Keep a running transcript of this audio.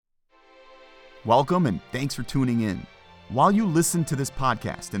Welcome and thanks for tuning in. While you listen to this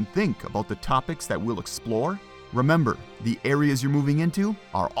podcast and think about the topics that we'll explore, remember, the areas you're moving into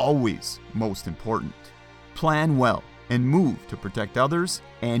are always most important. Plan well and move to protect others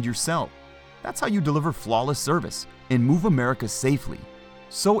and yourself. That's how you deliver flawless service and move America safely.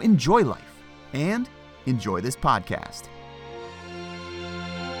 So enjoy life and enjoy this podcast.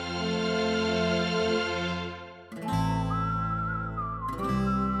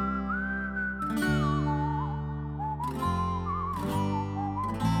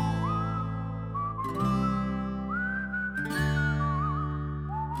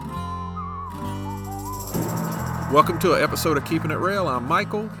 Welcome to an episode of Keeping It Real. I'm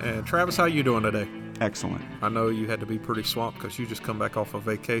Michael, and Travis, how you doing today? Excellent. I know you had to be pretty swamped because you just come back off of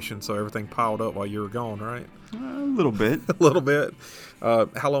vacation, so everything piled up while you were gone, right? A little bit. A little bit.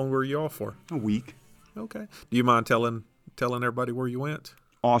 How long were you off for? A week. Okay. Do you mind telling everybody where you went?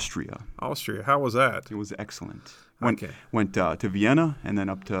 Austria. How was that? It was excellent. Went to Vienna and then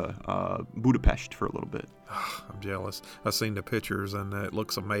up to Budapest for a little bit. I'm jealous. I've seen the pictures and it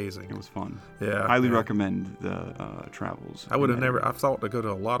looks amazing. It was fun. Yeah. Highly recommend the travels. I would have never, I've thought to go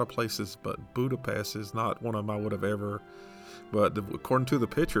to a lot of places, but Budapest is not one of them I would have ever, but according to the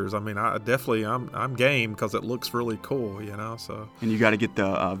pictures, I mean, I'm game because it looks really cool, you know, so. And you got to get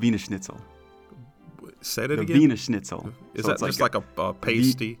the Wiener Schnitzel. Say that again? The Wiener Schnitzel. Is that just like a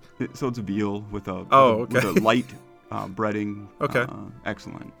pasty? So it's veal with a with a light breading. Okay.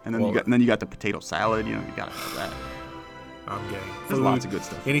 Excellent. And then you got the potato salad. You know, you got to have that. I'm game. There's lots of good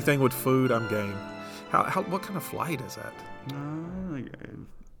stuff. Anything with food, I'm game. What kind of flight is that?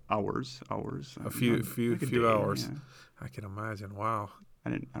 Hours. A few hours. Yeah. I can imagine. Wow. I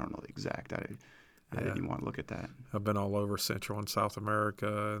don't know the exact. I didn't even want to look at that. I've been all over Central and South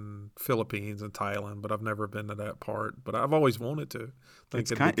America and Philippines and Thailand, but I've never been to that part. But I've always wanted to. It'd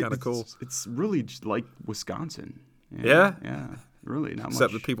be kind of cool. It's really just like Wisconsin. Yeah? Yeah. Really, not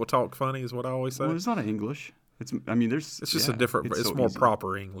Except much. that people talk funny is what I always say. Well, it's not English. It's just a different, it's so more easy.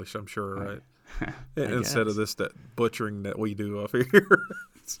 proper English, I'm sure, right? Instead of that butchering that we do up here.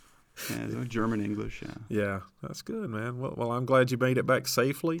 Yeah, there's no German English, yeah. Yeah, that's good, man. Well, I'm glad you made it back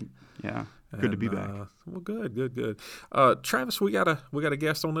safely. Yeah, good to be back. Well, good. Travis, we got a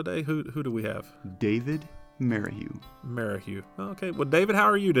guest on today. Who do we have? David Merrihew. Okay, well, David, how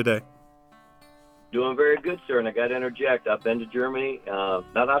are you today? Doing very good, sir, and I got to interject. I've been to Germany,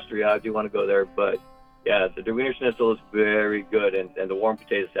 not Austria. I do want to go there, but yeah, the Wiener Schnitzel is very good, and the warm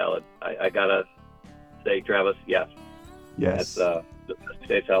potato salad. I got to say, Travis, yes. That's the best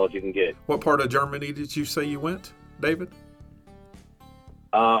potato salad you can get. What part of Germany did you say you went, David?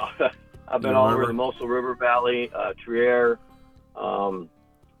 I've been all over the Mosel River Valley, Trier, and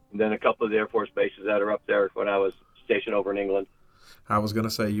then a couple of the Air Force bases that are up there when I was stationed over in England. I was going to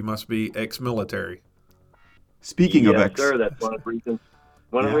say you must be ex-military. Speaking of ex, sir, that's one of the reasons.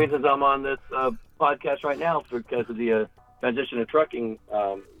 One of the reasons I'm on this podcast right now, because of the transition to trucking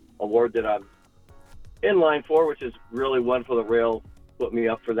award that I'm in line for, which is really one for the rail. Put me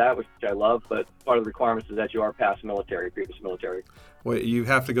up for that, which I love. But part of the requirements is that you are past previous military. Well, you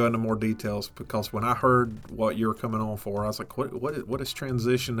have to go into more details because when I heard what you were coming on for, I was like, what is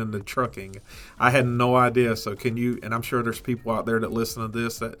transition into trucking? I had no idea. So can you, and I'm sure there's people out there that listen to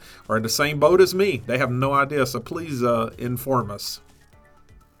this that are in the same boat as me. They have no idea. So please inform us.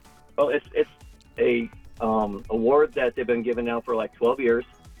 Well, it's a award that they've been giving now for like 12 years.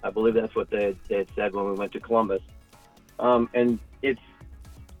 I believe that's what they had said when we went to Columbus. And it's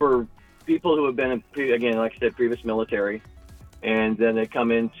for people who have been, again, like I said, previous military, and then they come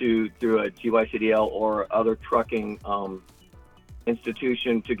through a GYCDL or other trucking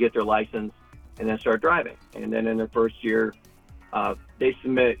institution to get their license and then start driving. And then in their first year, they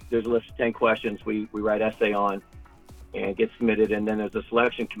submit, there's a list of 10 questions we write essay on and get submitted. And then there's a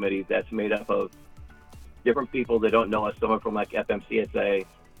selection committee that's made up of different people that don't know us, someone from like FMCSA,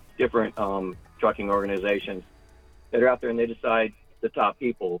 different trucking organizations that are out there, and they decide the top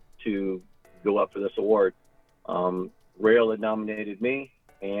people to go up for this award. Rail had nominated me,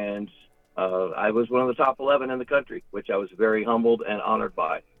 and I was one of the top 11 in the country, which I was very humbled and honored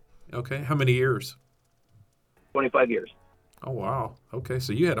by. Okay, how many years? 25 years. Oh, wow. Okay,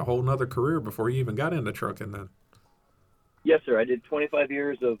 so you had a whole nother career before you even got into trucking then. Yes, sir. I did 25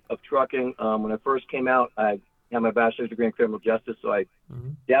 years of trucking. When I first came out, I had my bachelor's degree in criminal justice, so I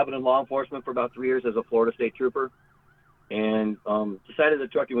dabbled in law enforcement for about 3 years as a Florida state trooper, and decided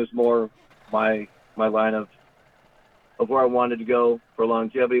that trucking was more my line of where I wanted to go for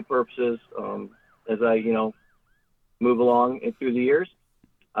longevity purposes. As I, move along and through the years,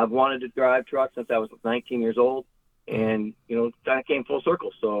 I've wanted to drive trucks since I was 19 years old, and kind of came full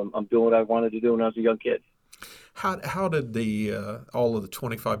circle. So I'm doing what I wanted to do when I was a young kid. How did the all of the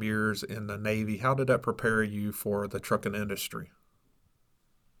 25 years in the Navy, how did that prepare you for the trucking industry?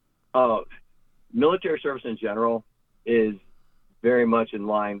 Military service in general is very much in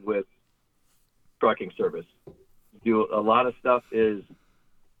line with trucking service. A lot of stuff is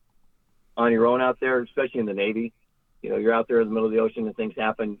on your own out there, especially in the Navy. You're out there in the middle of the ocean and things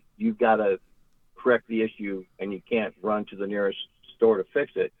happen. You've got to correct the issue, and you can't run to the nearest store to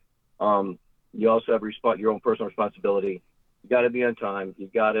fix it. You also have your own personal responsibility. You got to be on time. You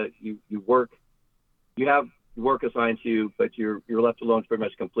have work assigned to you, but you're left alone to pretty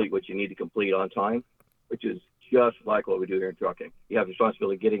much complete what you need to complete on time, which is just like what we do here in trucking. You have the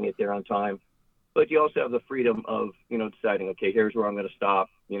responsibility of getting it there on time, but you also have the freedom of deciding, okay, here's where I'm going to stop.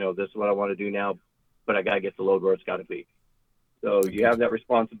 This is what I want to do now, but I got to get the load where it's got to be. So you have that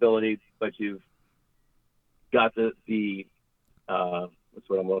responsibility, but you've got the what's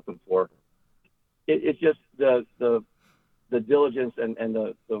what I'm looking for. It's just the diligence and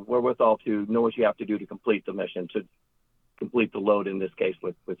the wherewithal to know what you have to do to complete the mission, to complete the load in this case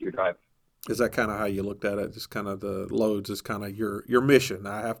with your driver. Is that kind of how you looked at it? Just kind of the loads is kind of your mission.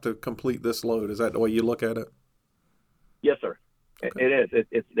 I have to complete this load. Is that the way you look at it? Yes, sir. Okay. It is.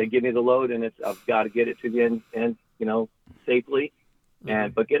 It's they give me the load, and I've got to get it to the end safely,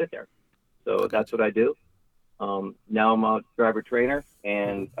 but get it there. So that's what I do. Now I'm a driver trainer,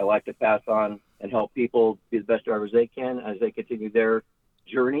 and I like to pass on and help people be the best drivers they can as they continue their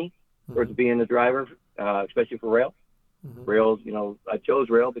journey towards being a driver, especially for rail. Rails, I chose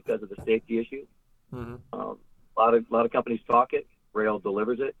rail because of the safety issue. A lot of companies talk it. Rail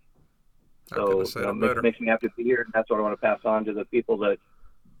delivers it. So it makes me happy to be here. That's what I want to pass on to the people that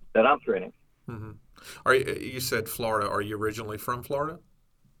I'm training. You said Florida. Are you originally from Florida?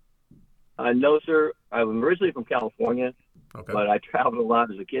 No, sir. I'm originally from California, but I traveled a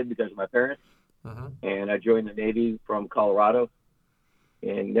lot as a kid because of my parents. And I joined the Navy from Colorado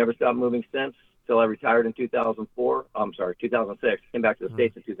and never stopped moving since till I retired in 2004. I'm sorry, 2006. Came back to the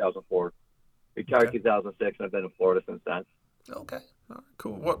States in 2004. Retired 2006, and I've been in Florida since then. Okay. All right,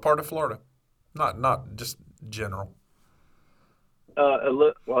 cool. What part of Florida? Not just general. I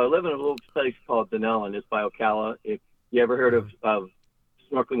live in a little place called Denellen. It's by Ocala. If you ever heard of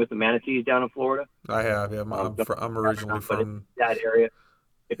snorkeling with the manatees down in Florida? I have. Yeah, I'm originally from that area.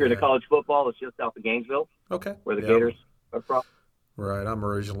 If you're into college football, it's just south of Gainesville. Okay. Where the Gators are from. Right. I'm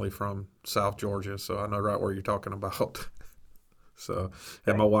originally from South Georgia, so I know right where you're talking about. So,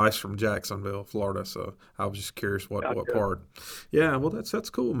 and my wife's from Jacksonville, Florida. So I was just curious what part. Yeah. Well, that's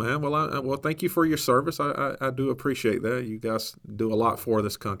cool, man. Well, thank you for your service. I do appreciate that. You guys do a lot for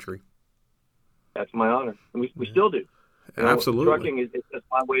this country. That's my honor. And we still do. Absolutely. Trucking is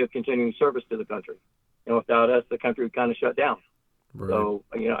my way of continuing service to the country. Without us, the country would kind of shut down. Right. So,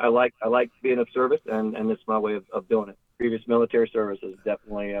 I like being of service, and it's my way of doing it. Previous military services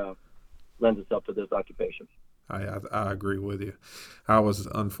definitely lends itself to this occupation. I agree with you. I was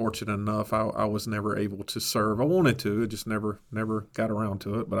unfortunate enough. I was never able to serve. I wanted to. I just never got around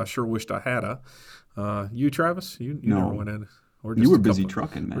to it. But I sure wished I had. You, Travis? You never went in. You were busy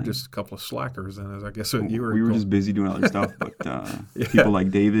trucking, man. We're just a couple of slackers, and I guess you were. We were just busy doing other stuff, but people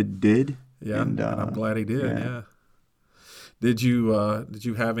like David did. Yeah, and I'm glad he did. Yeah. Did you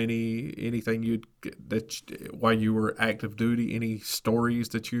have anything while you were active duty? Any stories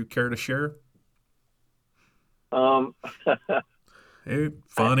that you care to share?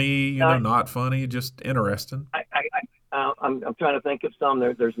 Funny, not funny, just interesting. I'm trying to think of some.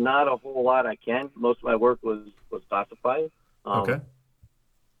 There's not a whole lot I can. Most of my work was classified. Okay.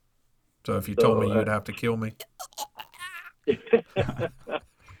 So if you told me, you'd have to kill me.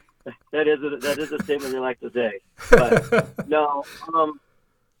 That is a statement they like to say. But no.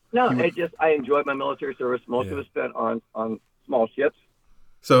 I enjoyed my military service. Most of it spent on small ships.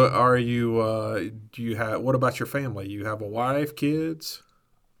 So are you? Do you have? What about your family? You have a wife, kids?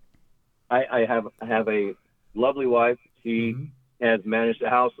 I have a lovely wife. She has managed the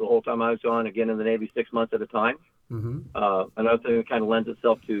house the whole time I was on. Again, in the Navy, 6 months at a time. Another thing that kind of lends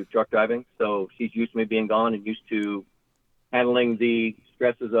itself to truck driving. So she's used to me being gone and used to handling the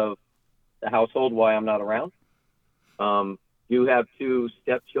stresses of the household while I'm not around. You have two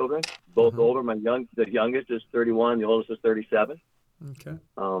stepchildren, both older. The youngest is 31. The oldest is 37. Okay.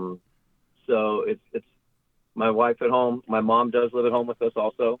 So it's my wife at home. My mom does live at home with us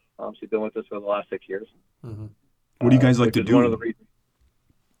also. She's been with us for the last 6 years. What do you guys like to do? One of the reasons.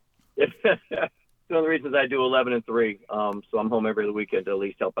 One of the reasons I do 11 and 3. So I'm home every other weekend to at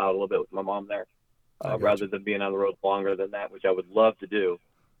least help out a little bit with my mom there, rather than being on the road longer than that, which I would love to do.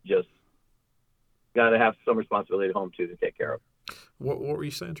 Just got to have some responsibility at home too to take care of. What were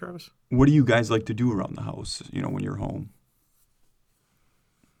you saying, Travis? What do you guys like to do around the house, when you're home?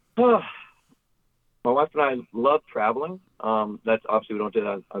 My wife and I love traveling. That's obviously we don't do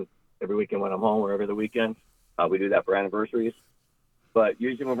that on every weekend when I'm home or every other weekend. We do that for anniversaries. But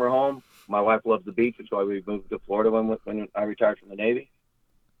usually when we're home, my wife loves the beach. That's why we moved to Florida when I retired from the Navy.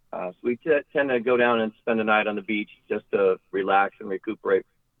 So we tend to go down and spend the night on the beach just to relax and recuperate.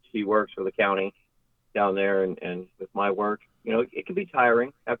 She works for the county down there, and with my work, it can be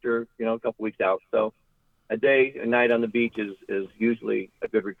tiring after, a couple weeks out. So a night on the beach is usually a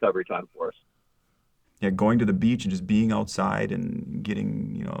good recovery time for us. Yeah, going to the beach and just being outside and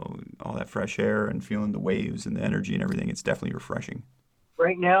getting, all that fresh air and feeling the waves and the energy and everything, it's definitely refreshing.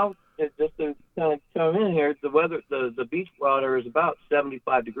 Right now, just to kind of come in here, the weather, the beach water is about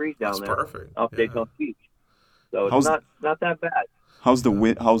 75 degrees down there. That's perfect. Off Daytona Beach. So it's not that bad. How's the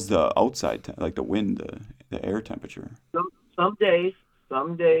wind? How's the outside, like the wind, the air temperature? Some days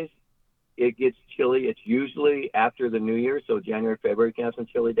it gets chilly. It's usually after the New Year, so January, February, you can have some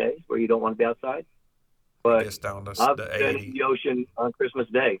chilly days where you don't want to be outside. But it's down to I've the been 80. in the ocean on Christmas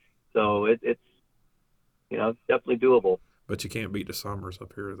Day, so it's definitely doable. But you can't beat the summers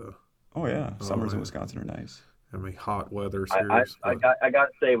up here, though. Oh yeah, summers in Wisconsin are nice. I mean, hot weather here. I got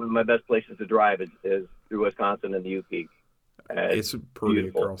to say, one of my best places to drive is through Wisconsin and the UP. It's pretty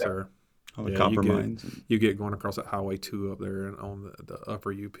across there. All the copper mines. You get going across that Highway 2 up there and on the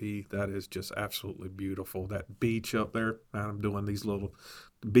upper UP. That is just absolutely beautiful. That beach up there. I'm doing these little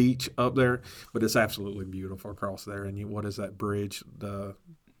beach up there, but it's absolutely beautiful across there. And what is that bridge? Oh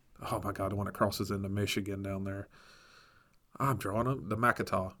my God, the one that crosses into Michigan down there. I'm drawing up the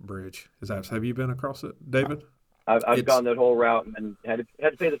Macataw Bridge. Have you been across it, David? I've gone that whole route and had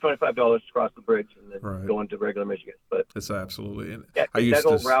to pay the $25 to cross the bridge and then go into regular Michigan. But it's absolutely. And yeah, that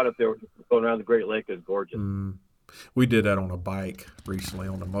whole route up there, going around the Great Lake, is gorgeous. We did that on a bike recently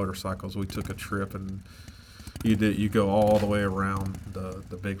on the motorcycles. We took a trip and you go all the way around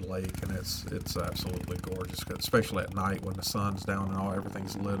the big lake, and it's absolutely gorgeous, especially at night when the sun's down and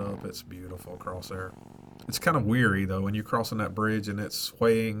everything's lit up. It's beautiful across there. It's kind of weary though when you're crossing that bridge and it's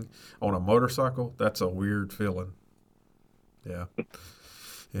swaying on a motorcycle. That's a weird feeling. Yeah.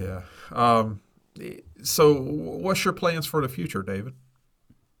 So what's your plans for the future, David?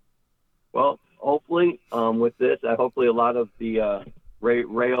 Well, hopefully with this, hopefully a lot of the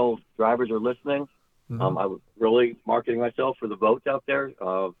rail drivers are listening. Mm-hmm. I was really marketing myself for the votes out there.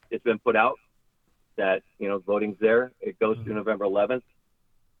 It's been put out that voting's there. It goes through November 11th,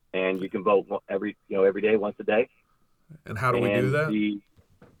 and you can vote every day, once a day. And how do we do that?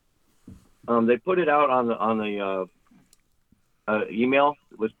 They put it out on the email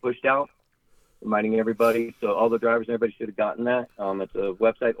that was pushed out, reminding everybody. So all the drivers and everybody should have gotten that. It's a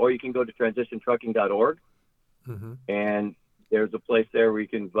website, or you can go to transitiontrucking.org, and there's a place there where you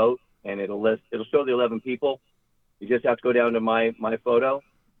can vote. And it'll show the 11 people. You just have to go down to my photo,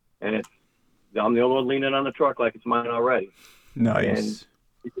 and I'm the only one leaning on the truck like it's mine already. Nice. And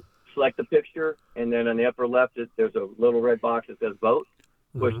you can select the picture, and then on the upper left, there's a little red box that says vote.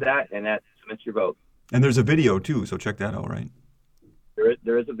 Push that, and that submits your vote. And there's a video too, so check that out, right?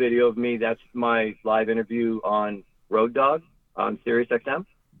 There is a video of me. That's my live interview on Road Dog on Sirius XM.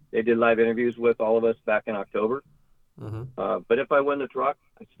 They did live interviews with all of us back in October. But if I win the truck,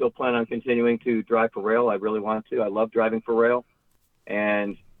 I still plan on continuing to drive for rail. I really want to. I love driving for rail.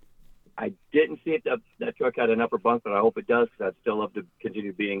 And I didn't see it that truck had an upper bunk, but I hope it does, because I'd still love to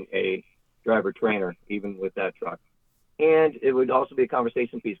continue being a driver trainer, even with that truck. And it would also be a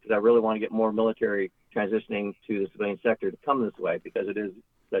conversation piece, because I really want to get more military transitioning to the civilian sector to come this way, because it is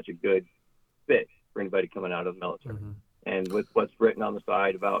such a good fit for anybody coming out of the military. And with what's written on the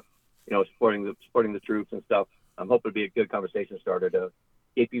side about, supporting the troops and stuff, I'm hoping to be a good conversation starter to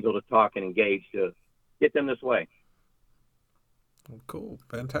get people to talk and engage to get them this way. Cool,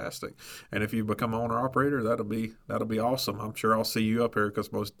 fantastic. And if you become owner operator, that'll be awesome. I'm sure I'll see you up here, because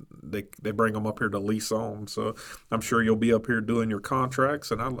they bring them up here to lease on. So I'm sure you'll be up here doing your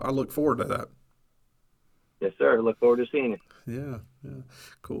contracts, and I look forward to that. Yes, sir. Look forward to seeing you. Yeah,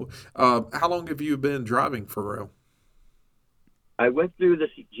 cool. How long have you been driving for rail? I went through the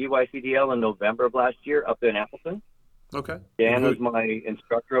GYCDL in November of last year up in Appleton. Okay. Dan was my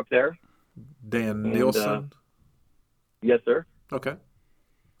instructor up there. Dan Nielsen? Yes, sir. Okay.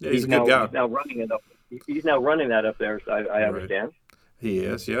 Yeah, he's a good guy. He's now running it up. He's now running that up there, so I understand. He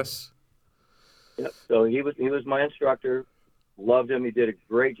is, yes. Yep. So he was my instructor. Loved him. He did a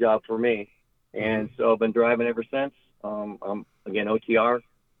great job for me. And so I've been driving ever since. I'm, again, OTR.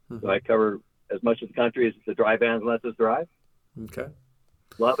 So I cover as much of the country as the dry vans lets us drive. Okay.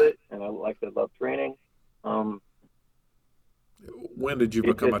 love it, and I love training. When did you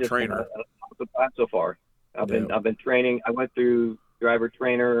become a just trainer? So far, I've been training. I went through driver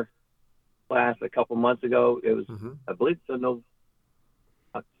trainer class a couple months ago. It was, I believe, the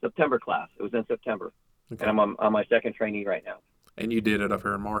September class. It was in September, and I'm on my second trainee right now. And you did it up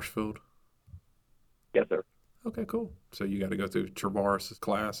here in Marshfield? Yes, sir. Okay, cool. So you got to go through Travaris'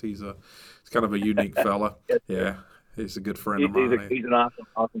 class. He's kind of a unique fella. Yes, yeah, he's a good friend of mine. He's an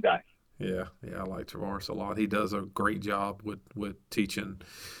awesome guy. Yeah, I like Travaris a lot. He does a great job with teaching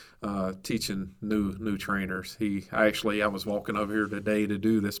new trainers. I was walking over here today to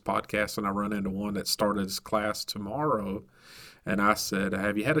do this podcast, and I run into one that started his class tomorrow. And I said,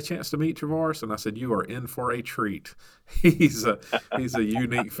 "Have you had a chance to meet Travaris?" And I said, "You are in for a treat. He's a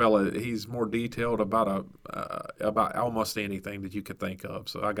unique fella. He's more detailed about almost anything that you could think of.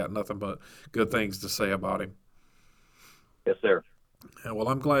 So I got nothing but good things to say about him." Yes, sir. Yeah, well,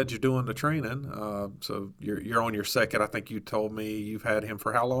 I'm glad you're doing the training. So you're on your second. I think you told me you've had him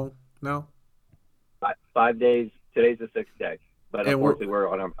for how long now? 5 days. Today's the 6th day, but unfortunately we're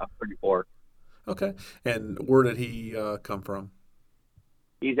on a 34. Okay. And where did he come from?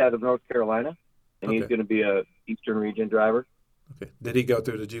 He's out of North Carolina, and he's going to be a Eastern Region driver. Okay. Did he go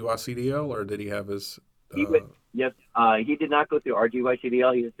through the GYCDL, or did he have his? Yes. He did not go through our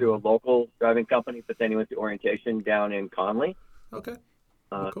GYCDL. He was through a local driving company, but then he went to orientation down in Conley. Okay.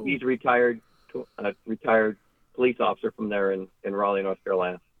 Cool. He's a retired police officer from there in Raleigh, North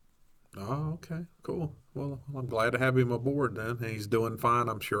Carolina. Oh, okay. Cool. Well, I'm glad to have him aboard then. He's doing fine,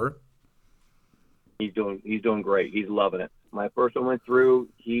 I'm sure. He's doing great. He's loving it. My first one went through.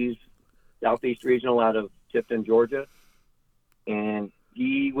 He's Southeast Regional out of Tifton, Georgia, and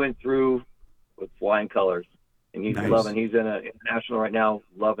he went through with flying colors. And he's loving. He's in a international right now,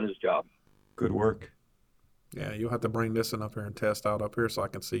 loving his job. Good work. Yeah, you'll have to bring this one up here and test out up here so I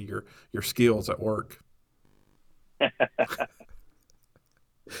can see your skills at work.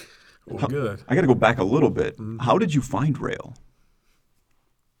 Well, good. I got to go back a little bit. Mm-hmm. How did you find rail?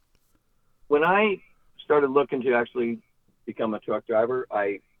 When I started looking to actually become a truck driver,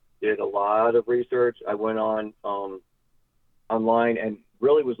 I did a lot of research. I went on online and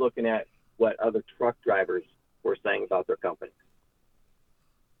really was looking at what other truck drivers were saying about their company.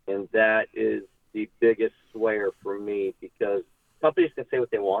 And that is the biggest swayer for me, because companies can say what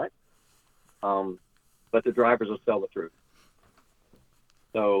they want, but the drivers will tell the truth.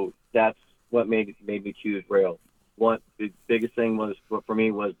 So that's what made me choose rail. The biggest thing for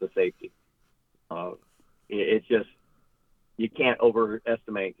me was the safety. It's just, you can't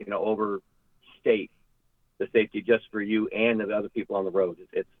overstate the safety just for you and the other people on the road.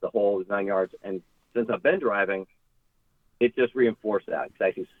 It's the whole 9 yards. And since I've been driving, it just reinforced that, because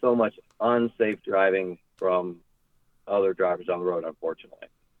I see so much unsafe driving from other drivers on the road, unfortunately.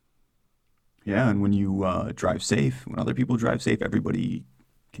 Yeah, and when you drive safe, when other people drive safe, everybody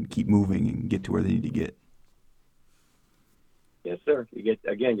can keep moving and get to where they need to get. Yes, sir.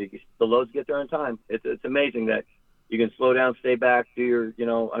 The loads get there on time. It's amazing that you can slow down, stay back, do your,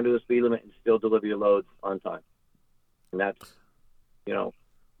 under the speed limit, and still deliver your loads on time. And that's,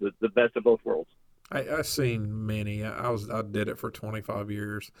 the best of both worlds. I've seen many. I did it for 25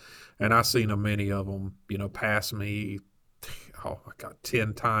 years, and I've seen many of them, pass me,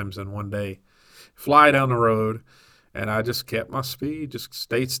 10 times in one day. Fly down the road, and I just kept my speed, just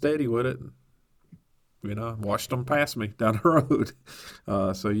stayed steady with it. Watched them pass me down the road.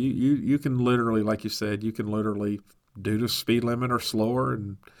 So you can literally, like you said, you can literally do the speed limit or slower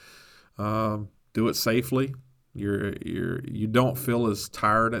and do it safely. You don't feel as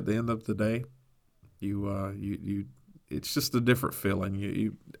tired at the end of the day. It's just a different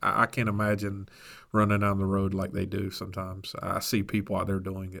feeling. I can't imagine running down the road like they do sometimes. I see people out there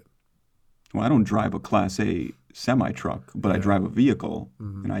doing it. Well, I don't drive a Class A semi-truck, but I drive a vehicle,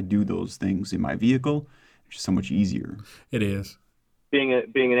 and I do those things in my vehicle. It's just so much easier. It is. Being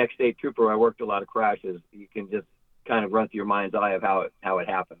an ex-state trooper, I worked a lot of crashes. You can just kind of run through your mind's eye of how it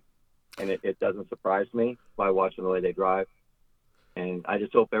happened. And it doesn't surprise me by watching the way they drive. And I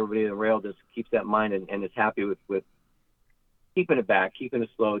just hope everybody in the rail just keeps that in mind and is happy with keeping it back, keeping it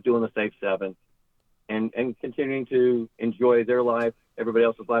slow, doing the safe 7, and continuing to enjoy their life, everybody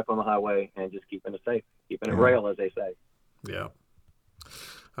else's life on the highway, and just keeping it safe, keeping it rail, as they say. Yeah,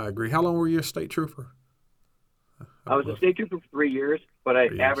 I agree. How long were you a state trooper? I was a state trooper for 3 years, but I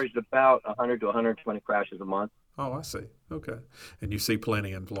averaged about 100 to 120 crashes a month. Oh, I see. Okay. And you see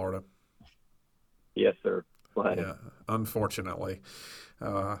plenty in Florida. Yes, sir. Plenty. Yeah, unfortunately.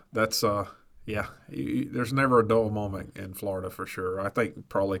 That's Yeah, there's never a dull moment in Florida for sure. I think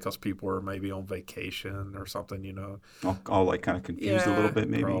probably because people are maybe on vacation or something, you know. All like kind of confused a little Yeah, bit,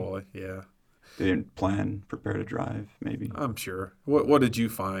 maybe. probably. Yeah, They didn't prepare to drive, maybe. I'm sure. What did you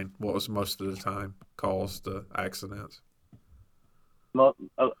find? What was most of the time caused the accidents? A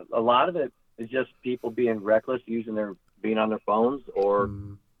lot of it is just people being reckless, being on their phones, or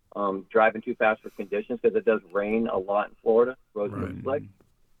Mm, driving too fast for conditions, because it does rain a lot in Florida. Roads are right. slick,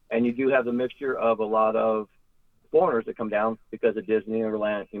 and you do have the mixture of a lot of foreigners that come down because of Disney or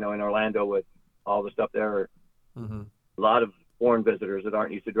Orlando, in Orlando with all the stuff there. Hmm. A lot of foreign visitors that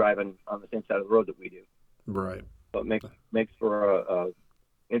aren't used to driving on the same side of the road that we do. Right. So it makes for a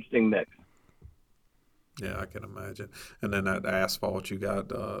interesting mix. Yeah, I can imagine. And then that asphalt, you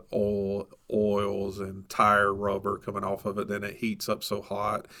got oils and tire rubber coming off of it. Then it heats up so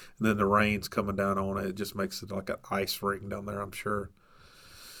hot, and then the rain's coming down on it. It just makes it like an ice ring down there, I'm sure.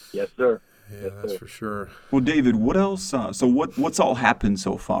 Yes, sir. Yeah, Yes, that's sir. for sure. Well, David, what else? So what's all happened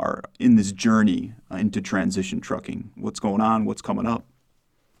so far in this journey into transition trucking? What's going on? What's coming up?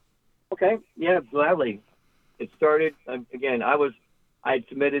 Okay. Yeah, gladly. It started again. I had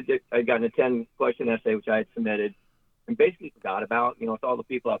submitted it. I'd gotten a 10-question essay, which I had submitted, and basically forgot about. With all the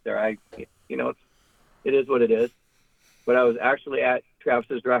people out there, it is what it is. But I was actually at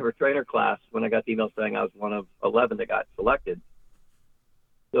Travis's driver trainer class when I got the email saying I was one of 11 that got selected.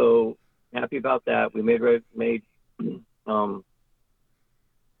 So happy about that. We made all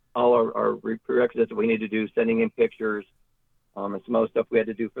our prerequisites that we need to do, sending in pictures, and some other stuff we had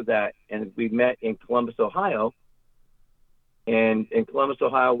to do for that. And we met in Columbus, Ohio. And in Columbus,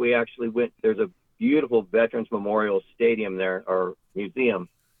 Ohio, we actually went. There's a beautiful Veterans Memorial Stadium there, or museum,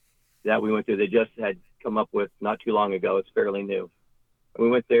 that we went to. They just had come up with not too long ago. It's fairly new. And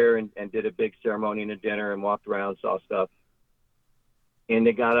we went there and did a big ceremony and a dinner and walked around, saw stuff. And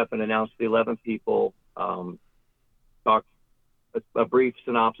they got up and announced the 11 people, talked a brief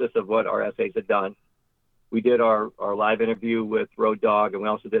synopsis of what our essays had done. We did our live interview with Road Dogg, and we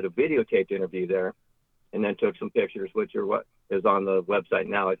also did a videotaped interview there, and then took some pictures, which are what is on the website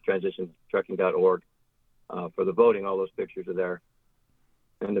now at transitiontrucking.org for the voting. All those pictures are there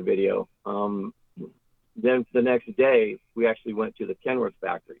in the video. Then the next day, we actually went to the Kenworth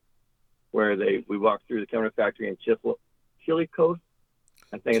factory, where we walked through the Kenworth factory in Chillicothe,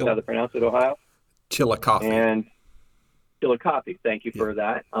 I think is how they pronounce it, Ohio. Chillicothe. And Chillicothe, thank you for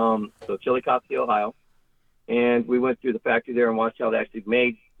that. So Chillicothe, Ohio. And we went through the factory there and watched how they actually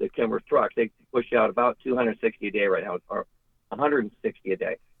made the Kenworth trucks. They push out about 260 a day right now, or 160 a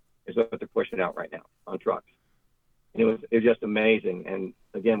day is what they're pushing out right now on trucks. And it was just amazing. And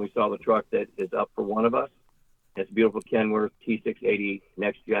again, we saw the truck that is up for one of us. It's a beautiful Kenworth T680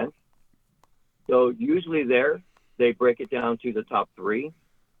 Next Gen. So usually they break it down to the top three.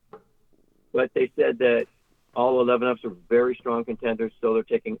 But they said that all 11 of us are very strong contenders, so they're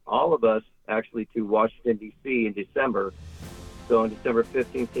taking all of us actually to Washington, D.C. in December. So on December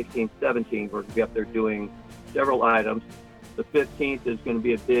 15th, 16th, 17th, we're going to be up there doing several items. The 15th is going to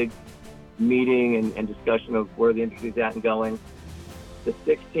be a big meeting and discussion of where the industry is at and going. The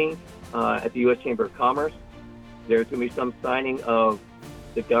 16th, at the U.S. Chamber of Commerce, there's going to be some signing of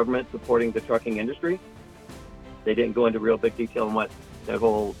the government supporting the trucking industry. They didn't go into real big detail on what that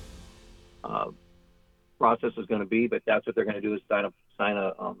whole process is going to be, but that's what they're going to do, is sign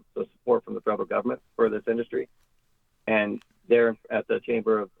the support from the federal government for this industry. And there at the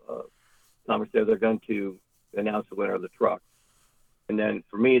Chamber of Commerce, they're going to announce the winner of the truck. And then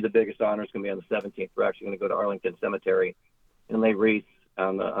for me, the biggest honor is going to be on the 17th. We're actually going to go to Arlington Cemetery and lay wreaths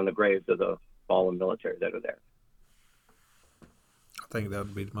on the graves of the fallen military that are there. I think that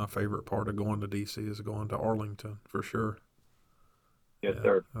would be my favorite part of going to D.C. is going to Arlington for sure. Yes,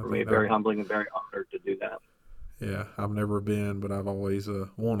 sir. For me, very humbling and very honored to do that. Yeah, I've never been, but I've always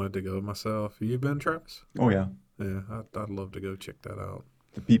wanted to go myself. You been, Travis? Oh yeah, Yeah, I'd love to go check that out.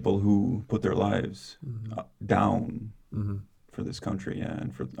 the people who put their lives down Mm-hmm. for this country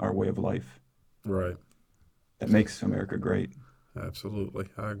and for our way of life. Right. That makes America great. Absolutely,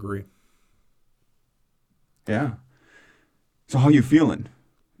 I agree. Yeah. So how you feeling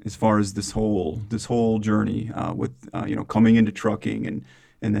as far as this whole journey with coming into trucking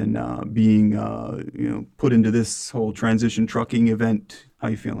and then being put into this whole transition trucking event? How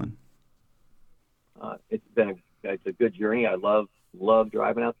you feeling? It's a good journey. I love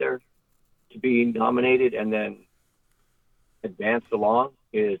driving out there. To be nominated and then advanced along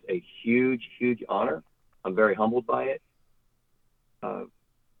is a huge honor. I'm very humbled by it.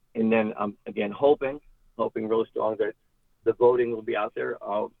 And then I'm again hoping really strong that the voting will be out there.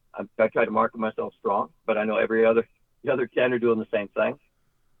 I try to market myself strong, but I know the other 10 are doing the same thing.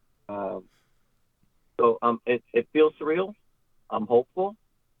 So it feels surreal. I'm hopeful,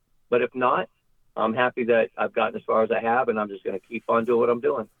 but if not, I'm happy that I've gotten as far as I have, and I'm just going to keep on doing what I'm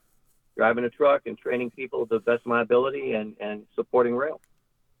doing, driving a truck and training people to the best of my ability and supporting rail.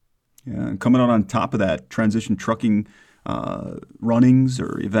 Yeah, and coming out on top of that, transition trucking runnings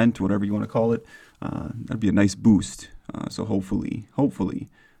or event, whatever you want to call it, that'd be a nice boost. So hopefully,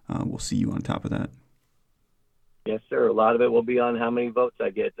 we'll see you on top of that. Yes, sir. A lot of it will be on how many votes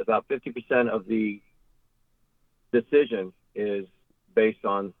I get. About 50% of the decision is based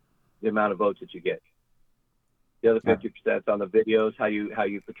on the amount of votes that you get. The other 50% is on the videos, how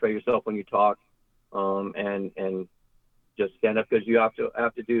you portray yourself when you talk, and just stand up, because you have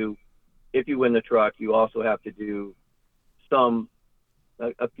to do. If you win the truck, you also have to do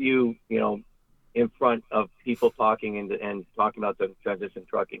a few, in front of people talking and talking about the transition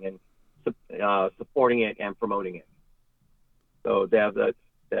trucking and supporting it and promoting it. So they have that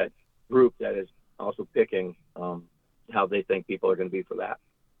group that is also picking how they think people are going to be for that.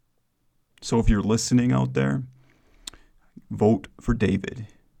 So if you're listening out there, vote for David.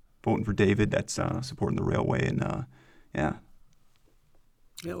 Voting for David, that's supporting the railway. And yeah,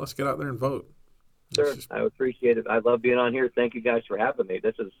 let's get out there and vote. Sure, I appreciate it. I love being on here. Thank you guys for having me.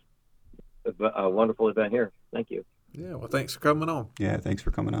 This is a wonderful event here. Thank you. Yeah, well, thanks for coming on. Yeah, thanks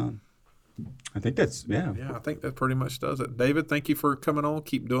for coming on. I think that's, Yeah, I think that pretty much does it. David, thank you for coming on.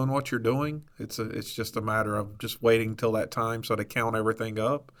 Keep doing what you're doing. It's just a matter of just waiting till that time so to count everything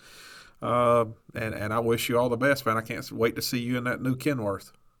up. And I wish you all the best, man. I can't wait to see you in that new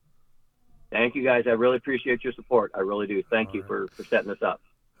Kenworth. Thank you, guys. I really appreciate your support. I really do. Thank you for setting this up.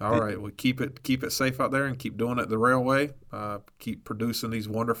 All right. Well, keep it safe out there and keep doing it the railway. Keep producing these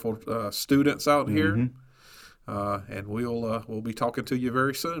wonderful students out here. And we'll be talking to you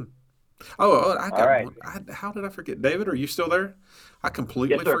very soon. Oh, I got one. How did I forget? David, are you still there? I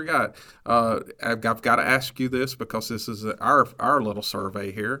completely forgot. I've got to ask you this because this is our little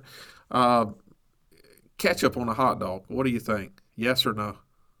survey here. Ketchup on a hot dog. What do you think? Yes or no?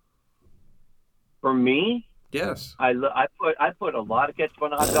 For me, yes. I put a lot of ketchup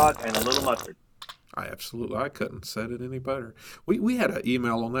on a hot dog and a little mustard. I couldn't have said it any better. We had an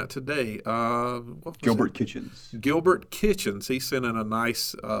email on that today. Gilbert Kitchens. Gilbert Kitchens. He sent in a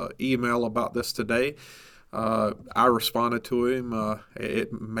nice email about this today. I responded to him.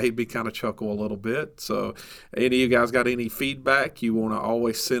 It made me kind of chuckle a little bit. So any of you guys got any feedback, you want to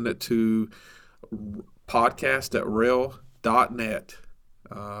always send it to podcast@rail.net.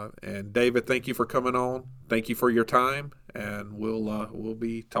 And David, thank you for coming on. Thank you for your time. And we'll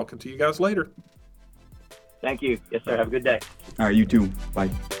be talking to you guys later. Thank you. Yes, sir. Have a good day. All right, you too. Bye.